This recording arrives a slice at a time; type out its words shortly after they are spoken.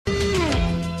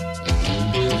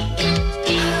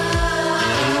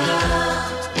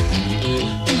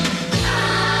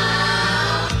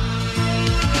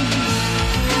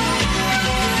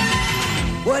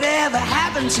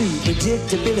to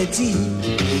predictability.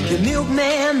 The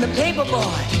milkman, the paper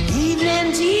boy,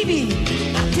 evening TV.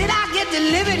 Now did I get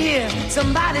delivered here?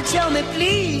 Somebody tell me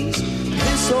please.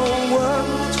 This whole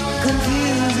world's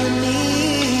confusing me.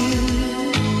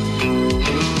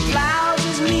 Clouds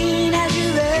as mean as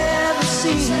you've ever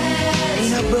seen.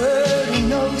 Ain't a bird who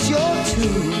knows you're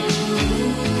true.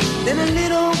 Then a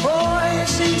little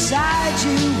voice inside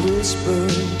you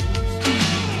whispers,